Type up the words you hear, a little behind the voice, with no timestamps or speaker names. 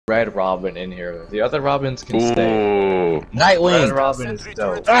Red Robin in here. The other Robins can stay. Ooh. Nightwing. Red Robin is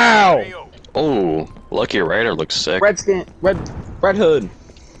dope. Ow! Oh, Lucky Rider looks sick. Red Hood.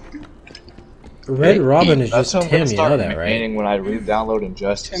 Red Robin is That's just what I'm Tim, gonna you start know that, right? maining when I re-download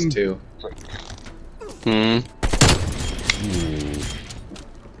Injustice 2. Hmm.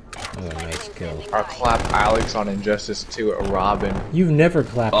 Oh, nice kill. Or clap Alex on Injustice 2 at Robin. You've never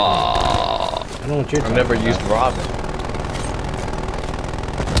clapped. Oh. I don't know what you're I've talking never about. used Robin.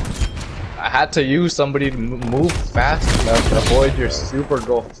 I had to use somebody to move fast enough to avoid your super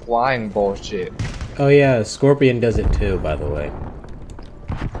go flying bullshit. Oh yeah, Scorpion does it too, by the way.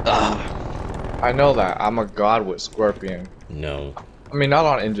 I know that. I'm a god with Scorpion. No. I mean, not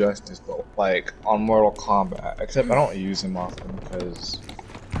on Injustice, but like on Mortal Kombat. Except I don't use him often because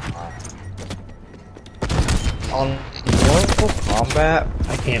on Mortal Kombat,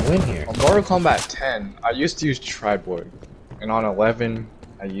 I can't win here. on Mortal Kombat 10, I used to use Triborg, and on 11,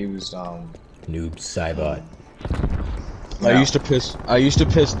 I used Noob Cybot. I used to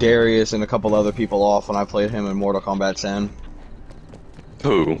piss Darius and a couple other people off when I played him in Mortal Kombat 10.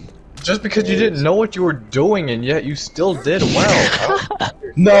 Who? Just because you didn't know what you were doing and yet you still did well.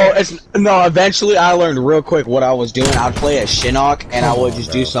 No, eventually I learned real quick what I was doing. I'd play as Shinnok and I would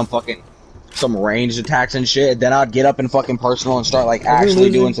just do some ranged attacks and shit. Then I'd get up in fucking personal and start like actually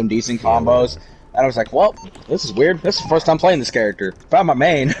doing some decent combos. And I was like, well, this is weird. This is the first time playing this character. Found my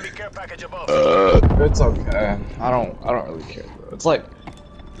main. It's okay. I don't really care. It's like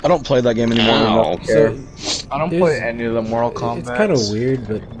I don't play that game anymore. I don't care. I don't play any of the Mortal Kombat. It's kind of weird,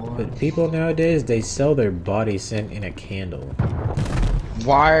 but people nowadays, they sell their body scent in a candle.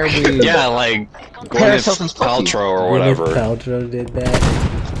 Why are we? Yeah, like Gwyneth Paltrow or whatever. Gwyneth Paltrow did that.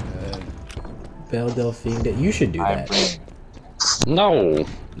 Belle Delphine did. You should do that. No.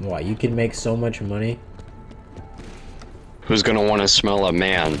 Why? You can make so much money. Who's gonna want to smell a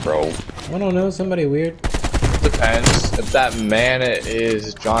man, bro? I don't know. Somebody weird. Depends. If that man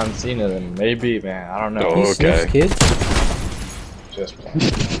is John Cena, then maybe, man. I don't know. Oh, He okay. sniffs kids.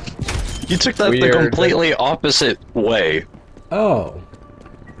 Just You took that the Weird. completely opposite way. Oh.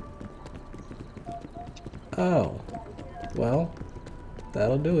 Oh. Well,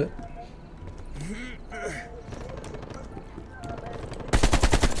 that'll do it.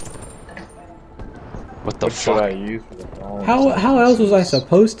 What the what should I fuck? use for the phone? How else was I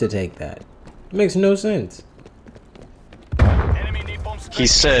supposed to take that? It makes no sense. He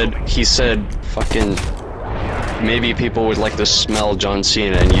said, fucking, maybe people would like to smell John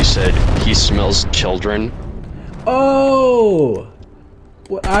Cena, and you said he smells children. Oh!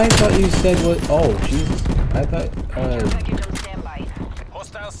 What I thought you said was. Oh, Jesus. I thought.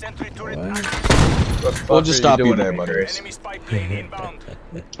 What? We'll just stop you there, buddy.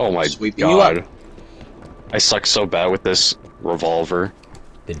 Oh my Sweeping you up. god. I suck so bad with this revolver.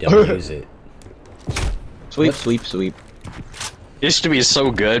 They don't use it. Sweep, sweep, sweep. Used to be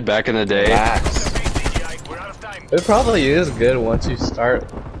so good back in the day. Relax. It probably is good once you start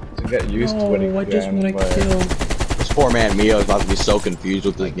to get used to it again. I just want to kill. This poor man Mio is about to be so confused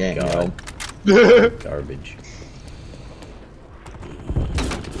with this game, God. yo. Garbage.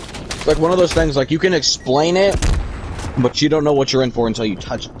 It's like one of those things, like you can explain it, but you don't know what you're in for until you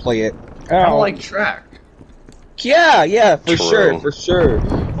play it. I don't like track. Yeah, for True. sure.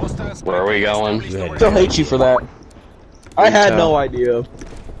 Where are we going? Still hate you for that. I had no idea.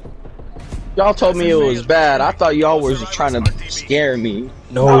 Y'all told me it was bad. I thought y'all was trying to scare me.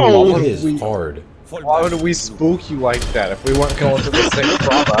 No, it is hard. Why would we spook you like that if we weren't going through the same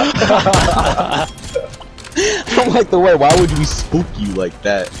trauma? I don't like the way. Why would we spook you like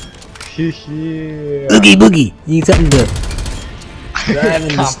that? Yeah. Boogie boogie. You need something to. Drive in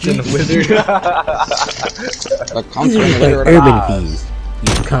the Compton street. Wizard. Like, These are like urban fees.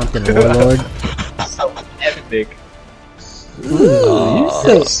 You Compton warlord. So epic. Ooh,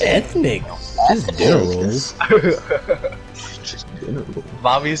 you're so ethnic. Just dinner rolls.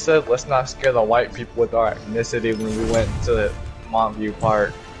 Bobby said, let's not scare the white people with our ethnicity when we went to Montview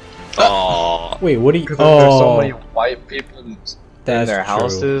Park. Oh, Wait, what do you? Because there's so many white people in That's their true.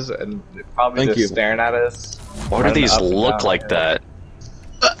 houses and they're probably Thank just you. staring at us. why do running these up and look down. like that?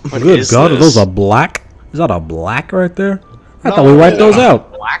 What Good is God, are this? those a black? Is that a black right there? I thought we wiped those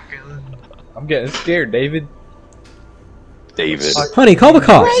out. Black. I'm getting scared, David. David. Honey, call the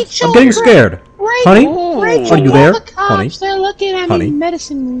cops. I'm getting scared. Honey, Rachel, are you there? Honey, They're looking at Honey. me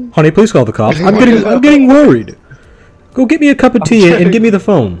medicine room. honey, please call the cops. I'm getting worried. Go get me a cup of tea and give me the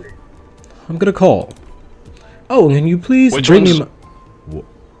phone. I'm gonna call. Oh, can you please Which bring one's- me?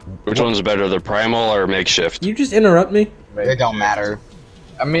 Which one's better, the primal or makeshift? You just interrupt me. It don't matter.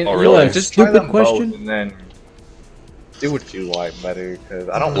 I mean, Oh, really? just try Stupid them question? both and then do what you like better, because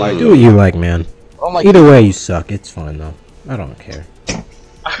I don't like Do what you like, man. I don't like Either way, you suck. It's fine though. I don't care.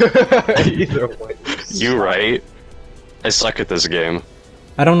 Either way. You right? I suck at this game.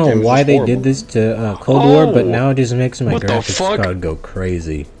 I don't know Game's why just they horrible. did this to Cold War, but now it just makes my What the graphics fuck? card go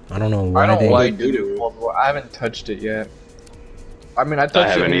crazy. I don't know why I don't they. like Cold War. I haven't touched it yet. I mean, I touched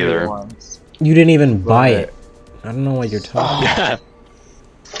haven't it either. once. You didn't even buy But- it. I don't know what you're talking about.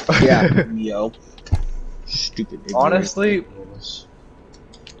 Yeah, yo. Stupid. ignorant. Honestly,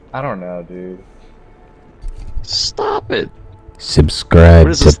 I don't know, dude. Stop it. Subscribe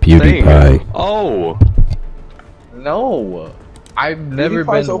What is this thing? Oh. No, I've never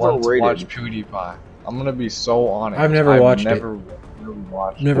PewDiePie's been one to overrated. watch PewDiePie. I'm gonna be so honest. I've never watched it. never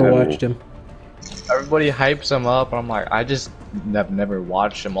watched Never it. watched him. Everybody hypes him up, and I'm like, I just have never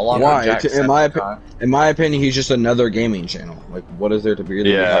watched him. Along Why? with Jack In my Jacksepticeye. In my opinion, he's just another gaming channel. Like, what is there to be?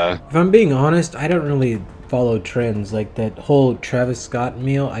 Yeah. If I'm being honest, I don't really follow trends. Like that whole Travis Scott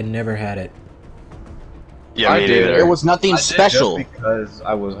meal, I never had it. Yeah, I me did. neither. It was nothing I did special. just because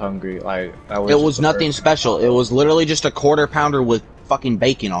I was hungry. Like It was the nothing first- special. It was literally just a quarter pounder with fucking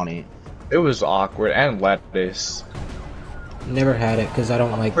bacon on it. It was awkward and lettuce. Never had it because I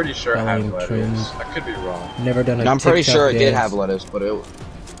don't like Pretty sure it had following lettuce. trends. I could be wrong. Never done a And I'm pretty TikTok sure it did dance. have lettuce, but it. You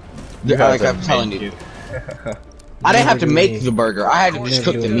Yeah, guys like are I'm telling mean. you, I didn't have to Never make do the burger. I had to just Never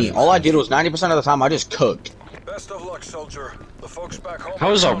cook do the it. meat. All I did was 90% of the time I just cooked. Best of luck, soldier. The folks back home.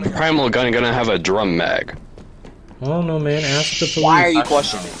 How is a primal gun gonna have a drum mag? I don't know, man. Ask the police. Why are you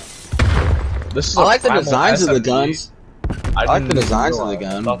questioning? This is I a like the primal designs of the SMG. guns. I like the didn't designs of the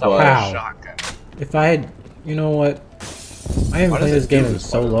realize. gun, I thought that was but- a Wow. shotgun. If I had, you know what? I haven't Why played does this it do game in this?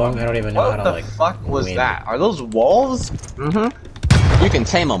 so long. I don't even know What how to the like. fuck was win. that? Are those wolves? Mm-hmm. You can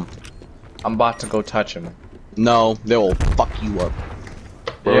tame them. I'm about to go touch him. No, they will fuck you up.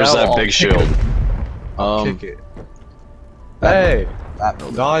 Where's Yeah, that I'll big kick shield? Kick it. Hey, That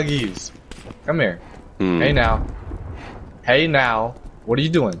building. doggies, come here. Hmm. Hey now. Hey now. What are you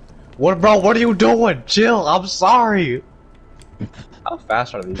doing? What, bro? What are you doing? Chill. I'm sorry. How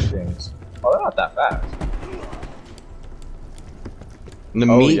fast are these things? Oh, they're not that fast. The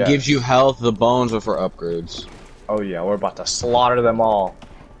Oh, meat yeah. gives you health. The bones are for upgrades. Oh yeah, we're about to slaughter them all.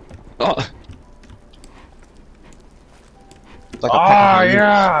 Oh, It's like a Oh pepperoni.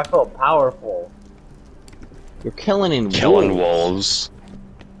 yeah, I feel powerful. You're killing in killing wolves. wolves.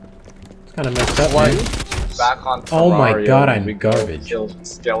 It's kind of messed up, Like, man. back on Oh my Terraria, God, when I'm we go garbage. Kill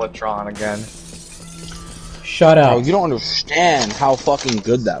Skeletron again. Shut Bro, up. you don't understand how fucking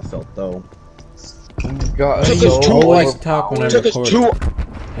good that felt, though. God, Took so us two- always talk when I It took us record. two.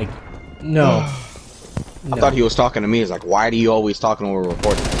 Like, no. I thought he was talking to me. He's like, "Why do you always talk when we're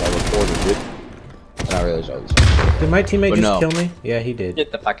recording?" I recorded it. And I realized I was. Did my teammate But just no. kill me? Yeah, he did.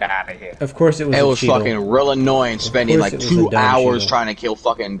 Get the fuck out of here. Of course it was It a was Cheeto. fucking real annoying spending course like it was 2 a dumb hours Cheeto. trying to kill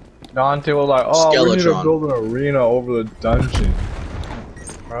fucking. Dante was like, "Oh, we need to Skeletron. build an arena over the dungeon."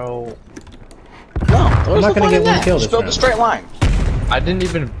 Bro, No, I'm not gonna get one kill Just this build a round. straight line. I didn't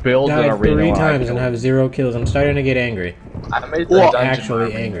even build an Died arena. 3 when I times and killed have 0 kills. I'm starting to get angry. I made the Well, dungeon Actually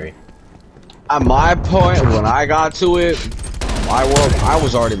arena. angry. At my point, when I got to it, my world, I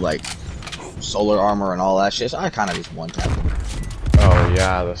was already like solar armor and all that shit. So I kind of just one tapped. Oh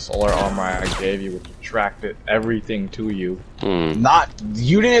yeah, the solar armor I gave you, which attracted everything to you. Hmm. Not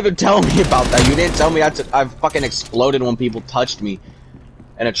you didn't even tell me about that. You didn't tell me I fucking exploded when people touched me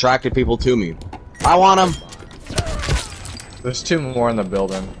and attracted people to me. I want them. There's 2 more in the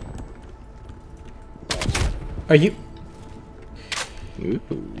building. Are you...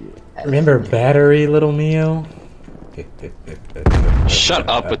 Remember battery, little Mio? Shut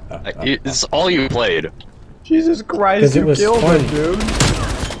up! It's all you played. Jesus Christ, 'Cause it you was killed fun. him, dude.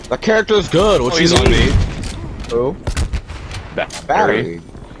 The character's good. What Oh, you he's on mean? me. Who? Battery.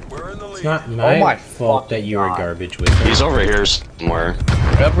 We're in the lead. It's not my, my fault that you were God. garbage with it. He's over here somewhere.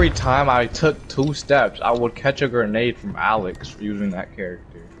 Every time I took 2 steps, I would catch a grenade from Alex for using that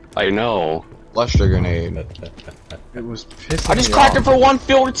character. I know. Luster grenade. It was pissing I just me cracked off. it for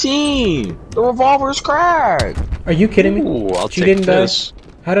 114. The revolver's cracked. Are you kidding me? Ooh, I'll She take didn't die? this.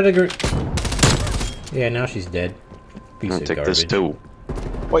 How did Yeah, now she's dead. Piece I'll of take garbage. this too.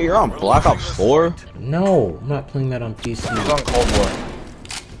 Wait, you're on Black Ops 4? No, I'm not playing that on PC. It was on Cold War.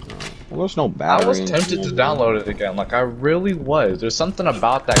 Well, there's no battery. I was in tempted it. to download it again. Like, I really was. There's something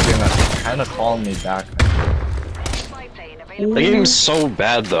about that game that's kind of calling me back now. The game's so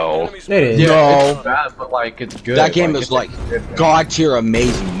bad though. It is. Yeah, No. it's bad, but like, it's good. That game is it's like good game. god tier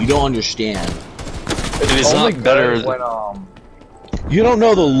amazing. You don't understand. It is Only not better. good when, You don't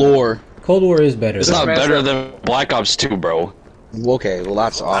know the lore. Cold War is better. It's This not man's better like- than Black Ops 2, bro. Okay, well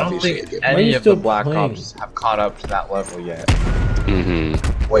that's I don't obviously think a given. Why are any you of the still Black playing? Ops have caught up to that level yet.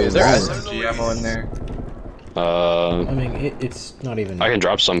 Mm-hmm. Wait, is there Wow. SMG ammo in there? I mean, it's not even I can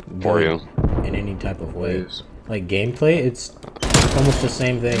drop some for good you. in any type of way. Please. Like gameplay, it's almost the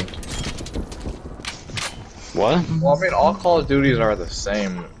same thing. What? Well, I mean, all Call of Duties are the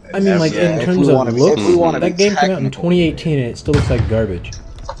same. I mean, like Yeah, in if terms we of wanna be- looks, if we wanna be that game came out in technical. 2018 and it still looks like garbage.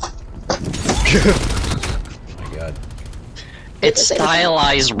 Oh my god. It's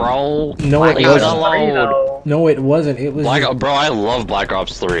stylized, bro. No, it Leave it wasn't. alone. No, it wasn't. It was. Bro, I love Black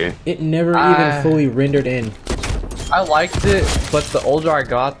Ops 3. It never even fully rendered in. I liked it, but the older I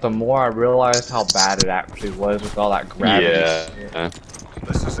got, the more I realized how bad it actually was with all that gravity shit. Yeah.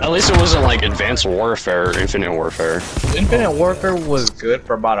 At least it wasn't like Advanced Warfare or Infinite Warfare. Infinite Warfare was good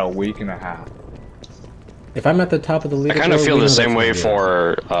for about a week and a half. If I'm at the top of the leaderboard, I kind of feel we know the same that's way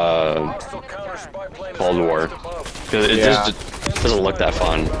gonna be for Cold War. 'Cause it Yeah. just doesn't look that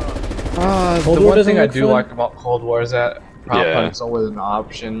fun. Cold The War one doesn't thing I look do fun? like about Cold War is that prop Yeah. hunt's always an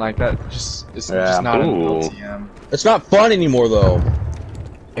option. Like that, it's Yeah. just not an Ooh. LTM. It's not fun anymore though.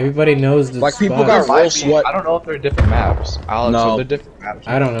 Everybody knows the Like, people spots. got real sweat. I don't know if they're different maps. Alex, No. are there different maps?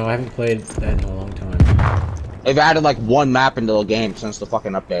 I don't know. I haven't played that in a long time. They've added like one map into the game since the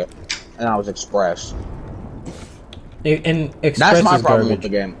fucking update, and that was Express. And Express That's my is problem garbage. with the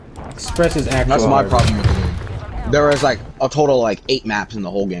game. Express is actually That's my garbage. problem with the game. There was like a total of, like 8 maps in the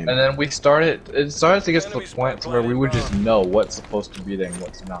whole game. And then it started to get to the point where we would just know what's supposed to be there and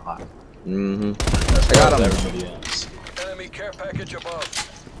what's not. Mm-hmm. I got everybody else. Enemy care package above.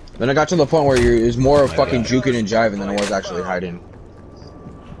 Then it got to the point where it was more of fucking juking and jiving than it was actually hiding.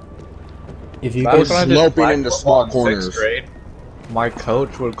 If you Back guys, when I did sloping flag into football small in sixth corners. grade, my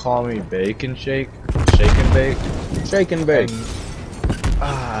coach would call me Bake and Shake and Bake. Shake and bake.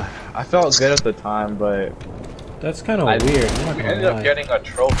 I felt good at the time, but that's kind of weird. I'm not we gonna ended lie. up getting a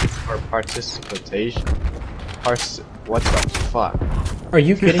trophy for participation. What the fuck? Are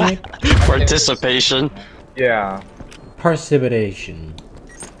you kidding me? Participation. Yeah, Precipitation.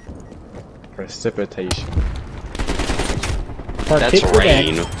 precipitation. That's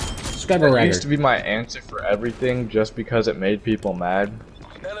rain. That used to be my answer for everything, just because it made people mad.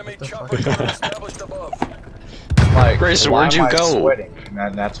 Enemy chopper established above. Like, Grayson, why where'd you am I go? sweating?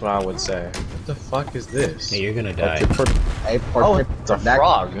 And that's what I would say. What the fuck is this? Hey, you're gonna die. Oh, it's a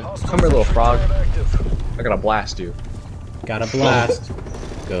frog. Come here, little frog. I'm gonna blast you. Got a blast.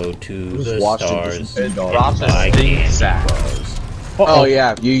 Go to Just the watch it, stars. just- It drops a I stink can't sack. close. Oh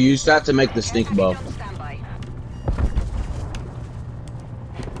yeah, you used that to make the stink bow.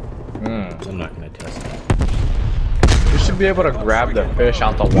 I'm not gonna test that. You should be able to grab the fish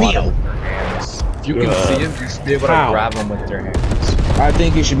out the water with your hands. If you can see him, you should be able to How? grab him with your hands. I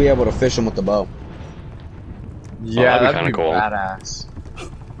think you should be able to fish them with the bow. Yeah, that'd be that'd be kinda cool. badass.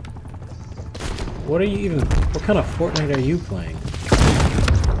 What are you even? What kind of Fortnite are you playing?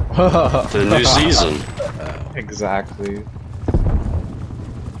 The new season. Exactly.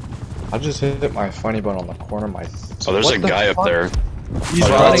 I just hit my funny bone on the corner of my. Oh, there's What a the guy up fuck? there. He's Oh,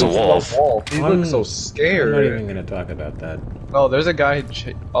 running that's a from wolf. wolf. He looks so I'm not scared. even gonna talk about that. Oh, there's a guy.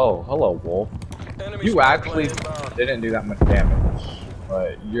 Oh, hello, wolf. Enemy You spy actually plane inbound. didn't do that much damage,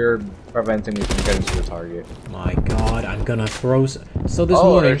 but you're preventing me from getting to the target. My God, I'm gonna throw. So this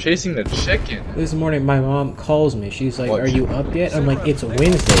Oh, they're morning, chasing the chicken. my mom calls me. She's like, What? "Are you up yet?" I'm like, "It's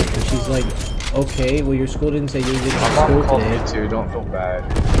Wednesday," and she's like, "Okay, well your school didn't say you were getting My to mom school called today." me too. Don't feel bad.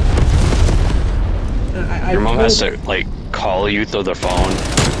 I Your mom has told- to like call you through the phone.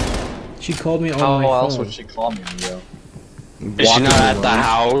 She called me on How my else phone. would she call me, Leo? Is she not Walking at the around.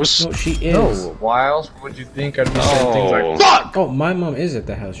 house? No, she is. No. Why else would you think I'd be saying things Oh. like "fuck"? Oh, my mom is at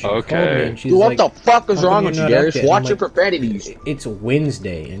the house. She called Okay. me and she's Dude, what like, the fuck is "How come wrong you're with you, not up Darius? yet?" Watch I'm your like, profanities. "It's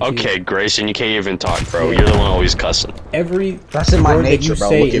Wednesday." And Okay, Grayson, you can't even talk, bro. You're the one always cussing. every That's in my word that nature, you bro.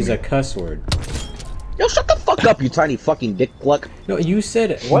 say Look at is me. a cuss word. Yo, shut the fuck up, you tiny fucking dick pluck. No, you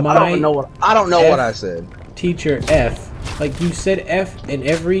said What? I my don't know what I said. teacher F. Like you said F in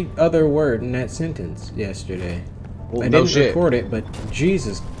every other word in that sentence yesterday. Well, I no didn't shit. record it, but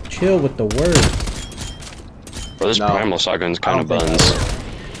Jesus, chill with the words. Bro, this No. primal shotgun's I kind of don't think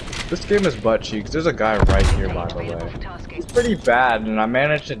buns. This game is butt cheeks. There's a guy right here, by the way. He's pretty bad, and I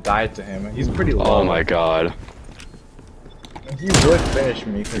managed to die to him. He's pretty low. Oh my god. He would finish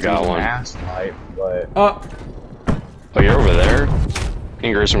me because he's Got an one. ass type, but Oh, Oh, you're over there? Me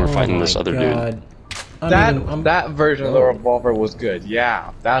and Grayson were oh fighting my this other dude. God. I'm that version of the Oh. revolver was good. Yeah,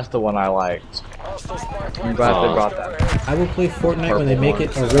 that's the one I liked. Hostile spy I'm plane glad they Oh. brought that. I will play Fortnite when they make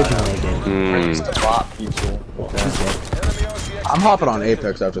it original again. I used to bot people. Well, he's dead. Enemy RCX I'm hopping on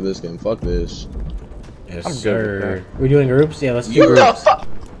Apex after this game. Fuck this. Yes, I'm good sir. We doing groups? Yeah, let's do You the groups. fuck?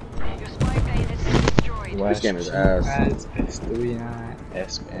 Your spy plane has been destroyed. This game is ass. Estudiar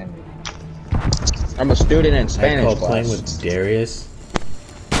Español. I'm a student in I Spanish call playing class. with Darius.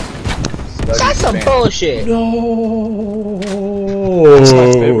 That's some bullshit. No. That's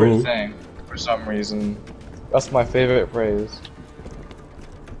my favorite thing, for some reason. That's my favorite phrase.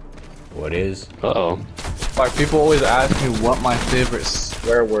 What is? Uh-oh. Like, people always ask me what my favorite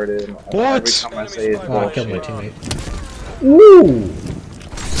swear word is. and What? Every time I say it's Oh, I killed my bullshit. teammate. Ooh.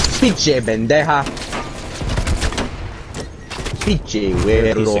 Pinche bendeja. Pinche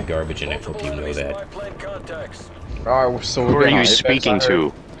You're a piece weirdo. of garbage, and I hope you know Enemy that. spy plane contacts. Alright, so Who we're are getting you on Apex, speaking I heard.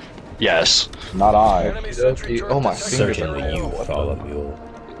 to? Yes. Not I. Enemy sentry turret Oh my detected. fingers Certainly you, follow mule.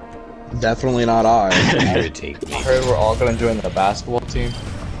 Definitely not I. Irritate me. I heard we're all gonna join the basketball team.